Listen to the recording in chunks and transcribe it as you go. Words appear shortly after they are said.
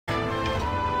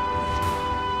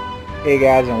Hey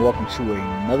guys, and welcome to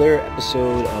another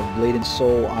episode of Blade and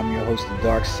Soul. I'm your host, The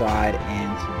Dark Side,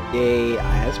 and today,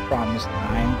 as promised,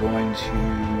 I'm going to.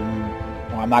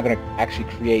 Well, I'm not going to actually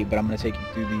create, but I'm going to take you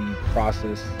through the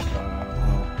process.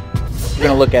 We're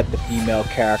going to look at the female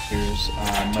characters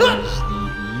known as the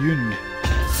Yun,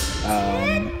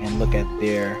 and look at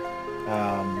their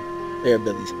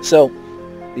abilities. So,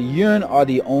 the Yun are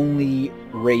the only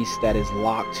race that is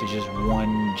locked to just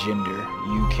one gender.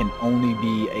 You can only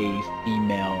be a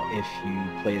female if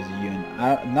you play as a Yun.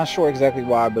 I'm not sure exactly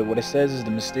why, but what it says is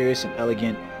the mysterious and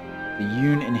elegant. The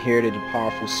Yun inherited the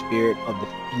powerful spirit of the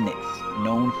Phoenix,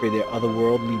 known for their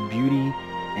otherworldly beauty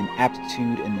and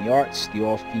aptitude in the arts. The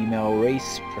all-female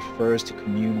race prefers to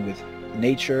commune with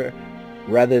nature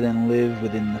rather than live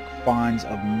within the confines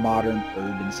of modern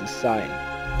urban society.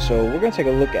 So we're going to take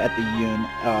a look at the Yun.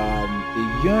 The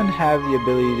Yun have the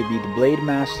ability to be the Blade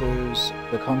Masters,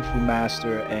 the Kung Fu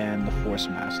Master, and the Force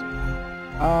Master.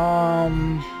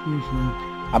 I'm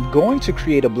going to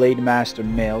create a Blade Master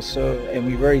male, and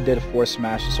we've already did a Force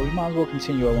Master, so we might as well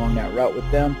continue along that route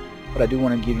with them. But I do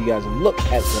want to give you guys a look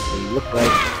at what they look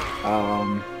like.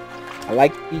 I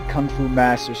like the Kung Fu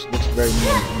Master. She looks very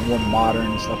more modern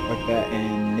and stuff like that,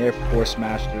 and their Force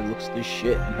Master looks the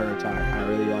shit in her attire. I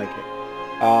really like it.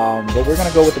 But we're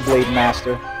gonna go with the Blade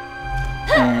Master,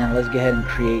 and let's go ahead and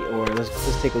create, or let's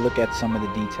take a look at some of the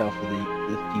detail for the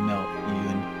female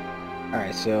Yun.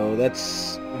 Alright, so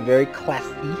that's very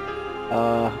classy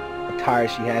attire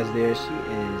she has there. She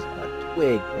is a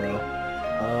twig, bro.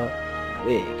 A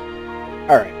twig.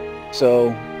 Alright,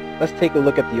 so let's take a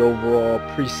look at the overall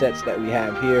presets that we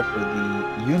have here for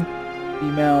the Yun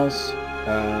females.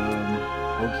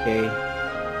 Okay.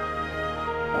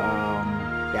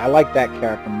 Yeah, I like that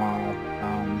character model.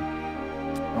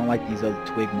 I don't like these other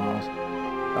twig models.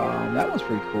 That one's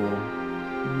pretty cool.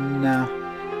 Nah,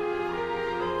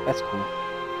 that's cool.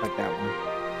 I like that one.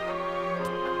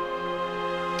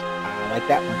 I like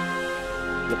that one.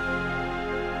 Yep.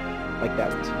 I like that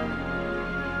one too.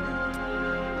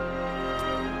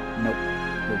 Nope.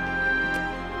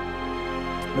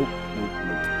 Nope. Nope.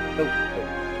 Nope.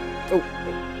 Nope. Nope.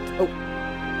 Nope.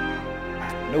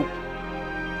 Nope.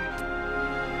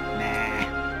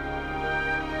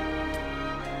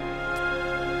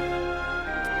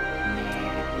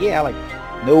 Yeah, I like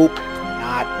that. Nope,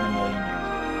 not in a million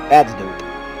years. That's dope.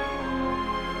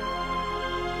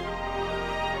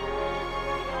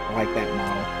 I like that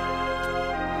model.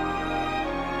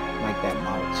 I like that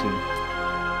model too.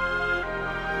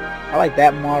 I like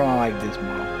that model, I like this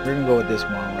model. We're gonna go with this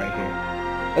model right here.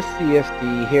 Let's see if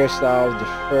the hairstyles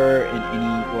differ in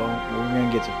any, well, we're gonna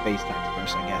get to face types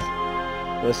first, I guess.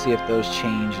 Let's see if those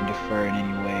change and differ in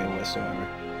any way whatsoever.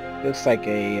 Looks like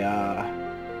a,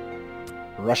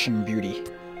 Russian beauty.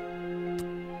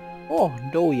 Oh,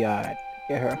 Doyad.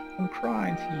 Look at her. I'm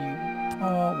crying to you.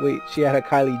 Oh, wait. She had a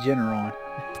Kylie Jenner on.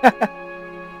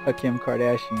 A Kim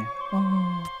Kardashian.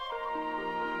 Oh.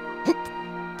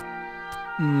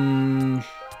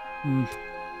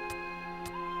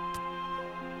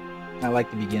 I like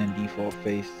the beginning default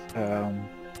face. I'm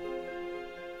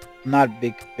not a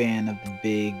big fan of the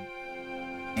big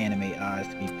anime eyes,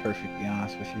 to be perfectly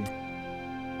honest with you.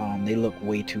 They look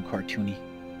way too cartoony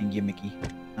and gimmicky.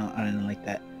 I didn't like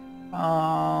that.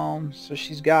 So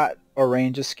she's got a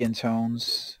range of skin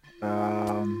tones. We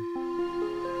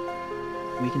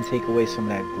can take away some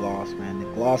of that gloss, man. The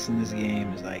gloss in this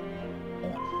game is like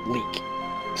on fleek.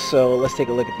 So let's take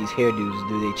a look at these hairdos.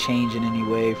 Do they change in any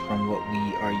way from what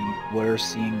we were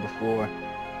seeing before?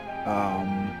 I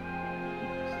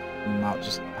don't want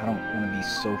to be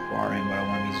so far in, but I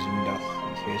want to be zoomed out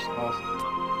these hairstyles.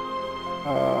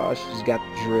 She's got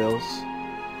the drills.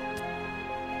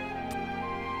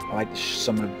 I like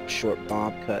some of the short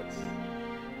bob cuts.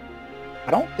 I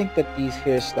don't think that these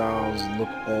hairstyles look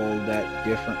all that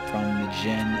different from the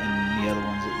Jin and the other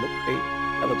ones. It look great.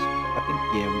 That looks, I think,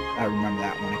 yeah, I remember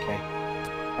that one, okay.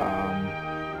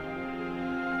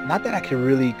 Not that I can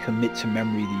really commit to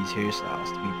memory these hairstyles,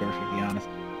 to be perfectly honest.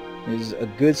 There's a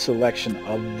good selection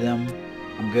of them.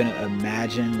 I'm going to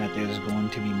imagine that there's going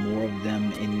to be more of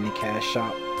them in the cash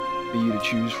shop for you to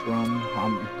choose from.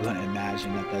 I'm going to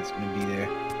imagine that that's going to be there.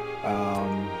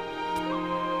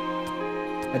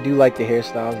 I do like the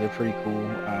hairstyles. They're pretty cool.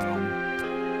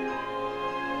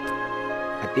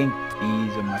 I think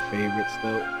these are my favorites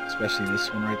though, especially this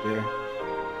one right there.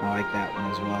 I like that one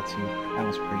as well too. That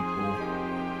one's pretty cool.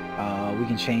 We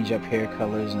can change up hair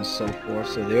colors and so forth,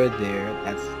 so they're there.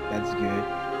 That's good.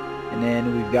 And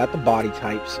then we've got the body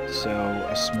types, so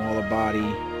a smaller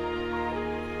body,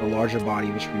 a larger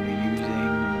body, which we were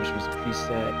using, which was a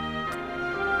preset.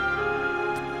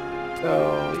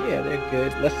 So yeah, they're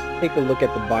good. Let's take a look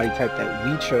at the body type that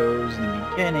we chose in the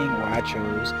beginning, or I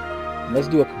chose. And let's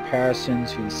do a comparison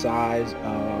to the size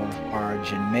of our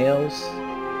Jin males.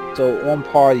 So on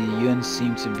par, the Yuns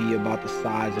seem to be about the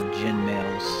size of Jin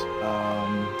males.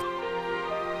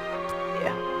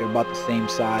 Yeah, they're about the same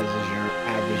size as your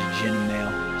average Jin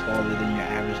male, taller than your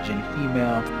average Jin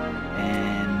female,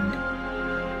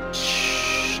 and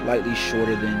slightly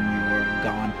shorter than your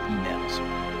Gon females.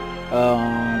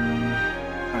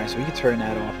 Alright, so we can turn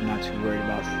that off. I'm not too worried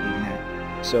about seeing that.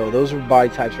 So those are body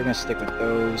types. We're gonna stick with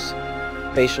those.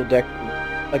 Facial deck,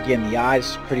 again, the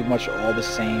eyes pretty much all the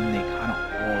same. They kind of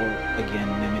all, again,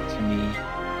 mimic to me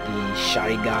the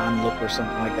Sharingan look or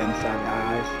something like that inside the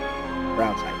eyes.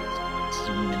 Brow type. Let's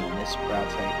zoom in on this brow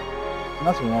type.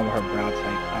 Nothing wrong with her brow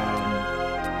type.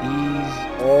 These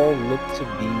all look to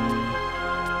be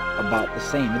about the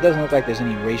same. It doesn't look like there's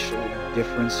any racial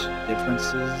differences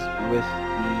with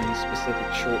the specific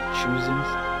choosings.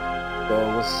 So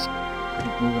let's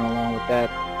keep moving along with that.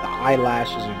 The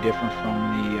eyelashes are different from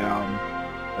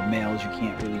the males. You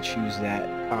can't really choose that.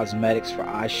 Cosmetics for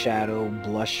eyeshadow,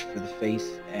 blush for the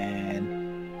face,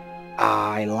 and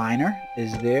eyeliner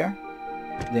is there.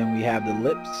 Then we have the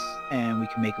lips, and we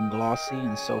can make them glossy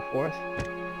and so forth.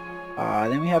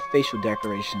 Then we have facial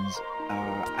decorations.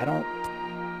 I don't...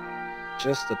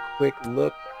 Just a quick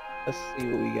look. Let's see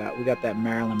what we got. We got that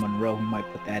Marilyn Monroe. We might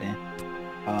put that in.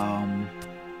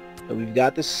 So we've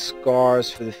got the scars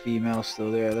for the female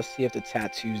still there. Let's see if the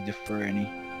tattoos differ any.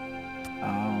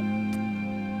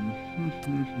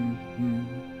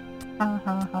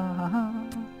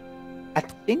 I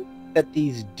think that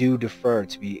these do differ,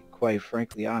 to be quite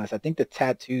frankly honest. I think the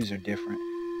tattoos are different.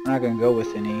 I'm not gonna go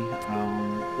with any.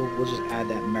 We'll just add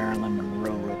that Marilyn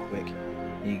Monroe real quick.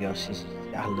 There you go. She's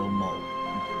got a little mole.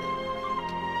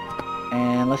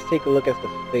 And let's take a look at the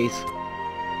face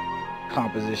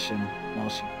composition. Well,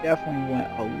 she definitely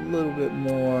went a little bit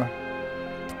more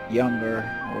younger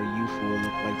or youthful, it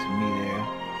looked like to me there.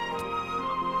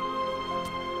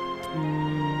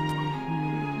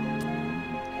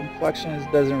 Complexion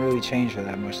doesn't really change her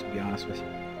that much, to be honest with you.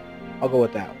 I'll go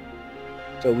with that one.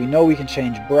 So we know we can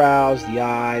change brows, the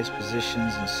eyes,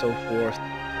 positions, and so forth.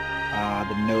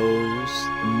 The nose,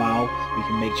 the mouth. We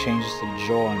can make changes to the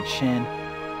jaw and chin.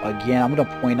 Again, I'm going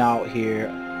to point out here,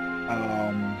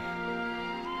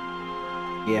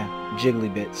 yeah, jiggly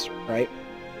bits, right?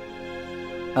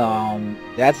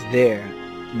 That's there.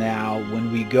 Now,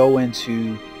 when we go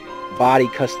into body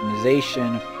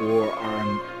customization for our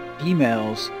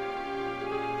females,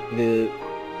 the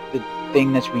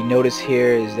thing that we notice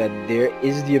here is that there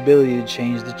is the ability to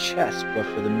change the chest, but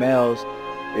for the males,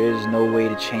 there is no way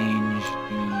to change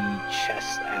the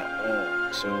chest at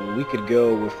all. So we could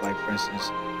go with, like, for instance,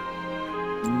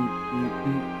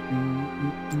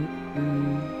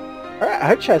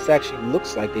 her chest actually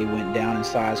looks like they went down in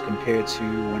size compared to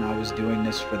when I was doing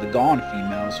this for the Gone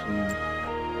females, who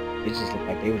it just looked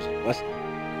like they were just busted.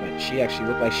 But she actually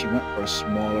looked like she went for a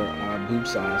smaller boob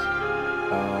size.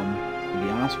 To be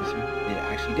honest with you, it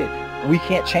actually did. We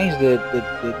can't change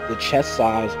the chest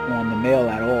size on the male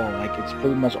at all. Like, it's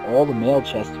pretty much all the male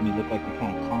chests to me look like they're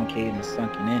kind of concave and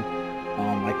sunken in,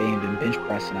 like they ain't been bench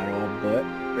pressing at all. But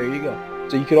there you go.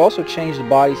 So you could also change the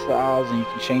body styles, and you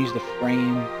can change the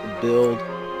frame, the build.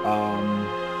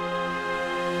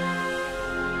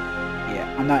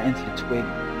 Yeah, I'm not into the twig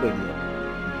look, to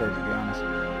be perfectly honest.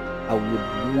 I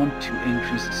would want to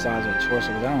increase the size of the torso,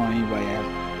 because I don't want anybody to have a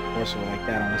torso like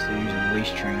that unless they're using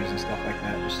waist trainers and stuff like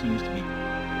that, which seems to be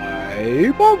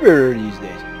way popular these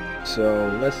days.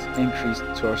 So let's increase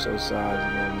the torso size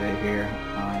a little bit here.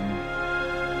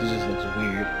 This just looks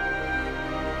weird.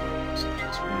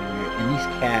 And these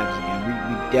calves, again,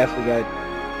 we definitely got to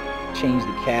change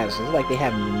the calves. It's like they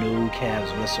have no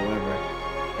calves whatsoever.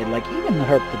 And like, even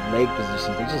her leg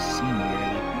positions, they just seem weird.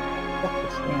 Like, what the fuck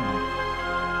is that?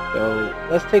 So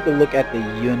let's take a look at the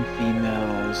Yun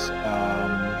females,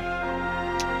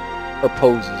 her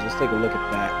poses. Let's take a look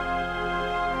at that.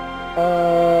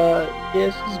 Yeah,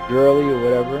 she's girly or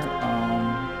whatever.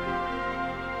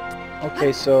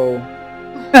 Okay, so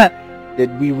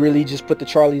did we really just put the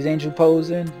Charlie's Angel pose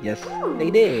in? Yes,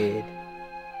 they did.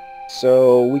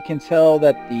 So we can tell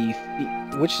that the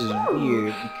feet, which is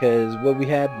weird, because what we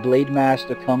had, Blade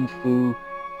Master, Kung Fu,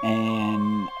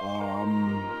 and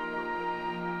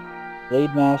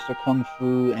Blade Master, Kung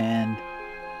Fu, and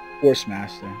Force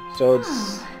Master. So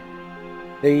it's,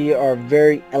 they are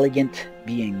very elegant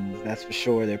beings, that's for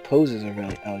sure. Their poses are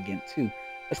really elegant too.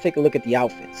 Let's take a look at the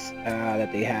outfits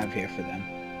that they have here for them.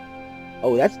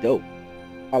 Oh, that's dope.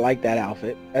 I like that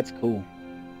outfit. That's cool.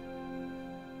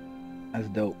 That's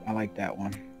dope. I like that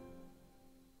one.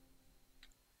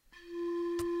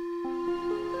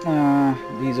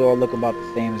 These all look about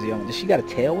the same as the other one. Does she got a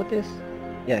tail with this?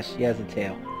 Yes, she has a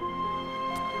tail.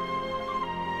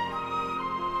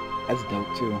 That's dope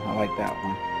too. I like that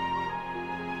one.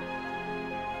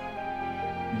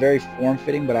 Very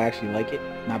form-fitting, but I actually like it.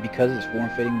 Not because it's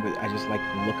form-fitting, but I just like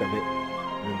the look of it.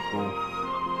 Really cool.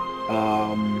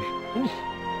 Oof.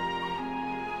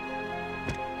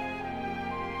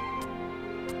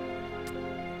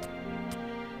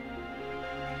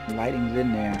 Lighting's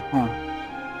in there, huh?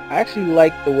 I actually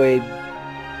like the way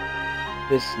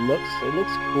this looks. It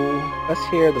looks cool. Let's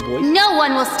hear the voice. No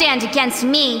one will stand against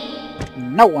me.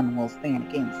 No one will stand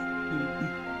against me.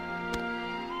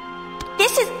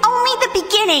 This is only the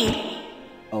beginning.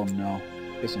 Oh no.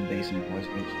 There's some bass in the voice,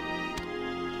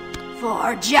 bitch.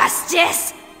 For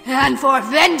justice and for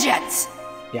vengeance.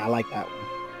 Yeah, I like that one.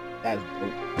 That is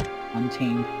dope.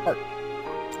 Untamed Heart.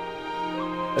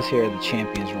 Let's hear the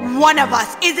champions roar. One of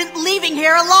us isn't leaving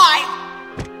here alive.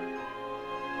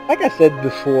 Like I said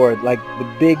before, like the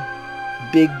big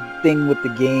thing with the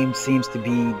game seems to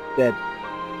be that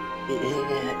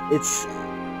it's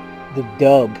the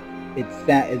dub. It's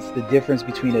the difference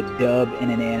between a dub in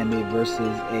an anime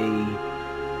versus a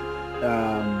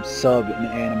sub in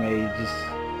an anime.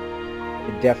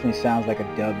 It definitely sounds like a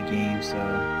dubbed game, so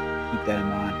keep that in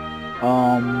mind.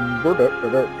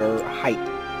 Height.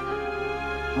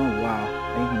 Oh wow,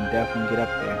 they can definitely get up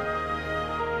there.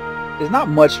 There's not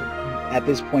much at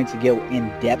this point to go in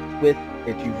depth with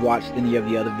if you've watched any of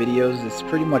the other videos. It's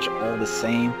pretty much all the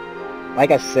same.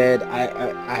 Like I said,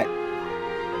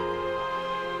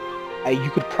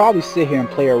 you could probably sit here and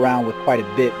play around with quite a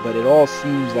bit, but it all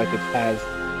seems like it has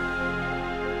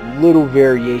little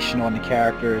variation on the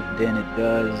character than it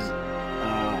does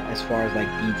as far as like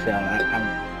detail.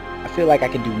 I feel like I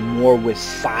can do more with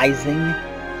sizing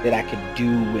that I could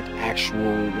do with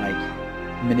actual like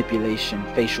manipulation,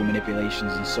 facial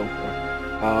manipulations and so forth.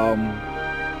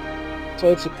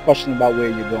 So it's a question about where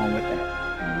you're going with that.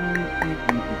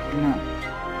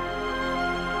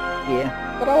 Yeah,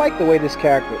 but I like the way this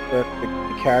character, the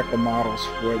character models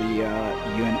for the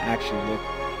UN actually look.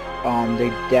 They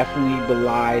definitely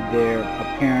belied their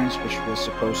appearance, which was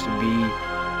supposed to be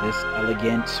this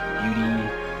elegant, beauty,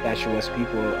 statuesque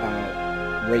people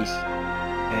race.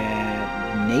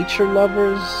 And nature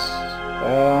lovers,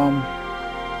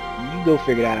 you go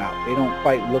figure that out. They don't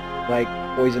quite look like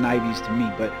poison ivies to me,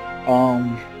 but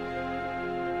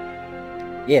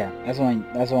yeah, that's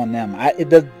on them.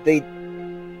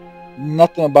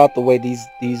 Nothing about the way these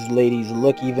ladies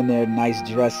look, even their nice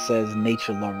dress, says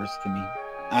nature lovers to me.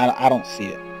 I don't see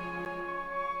it.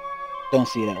 Don't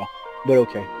see it at all. But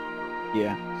okay.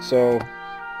 Yeah. So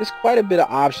there's quite a bit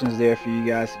of options there for you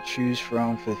guys to choose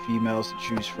from, for the females to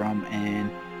choose from,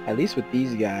 and at least with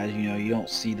these guys, you know, you don't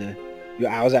see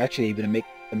I was actually able to make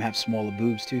them have smaller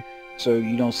boobs too, so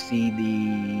you don't see the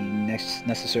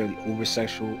necessarily over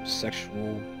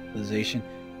sexualization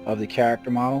of the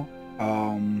character model.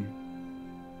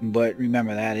 But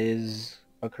remember, that is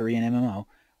a Korean MMO.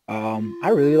 I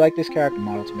really like this character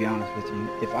model, to be honest with you.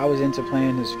 If I was into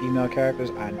playing as female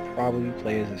characters, I'd probably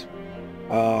play as this.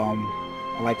 I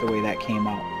like the way that came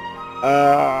out.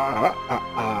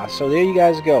 So there you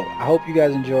guys go. I hope you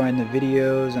guys enjoying the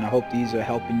videos, and I hope these are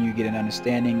helping you get an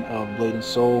understanding of Blade and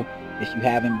Soul. If you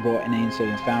haven't bought any into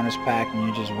the Founders Pack and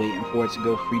you're just waiting for it to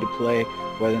go free to play,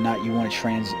 whether or not you want to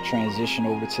transition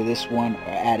over to this one or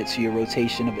add it to your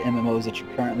rotation of MMOs that you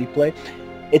currently play,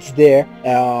 it's there.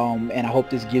 And I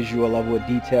hope this gives you a level of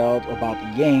detail about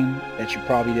the game that you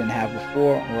probably didn't have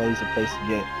before, or at least a place to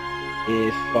get.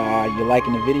 If you're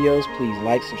liking the videos, please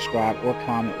like, subscribe, or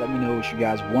comment. Let me know what you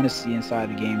guys want to see inside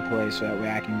the gameplay, so that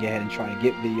way I can go ahead and try to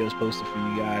get videos posted for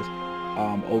you guys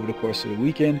over the course of the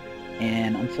weekend.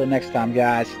 And until next time,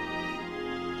 guys,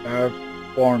 have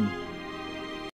fun.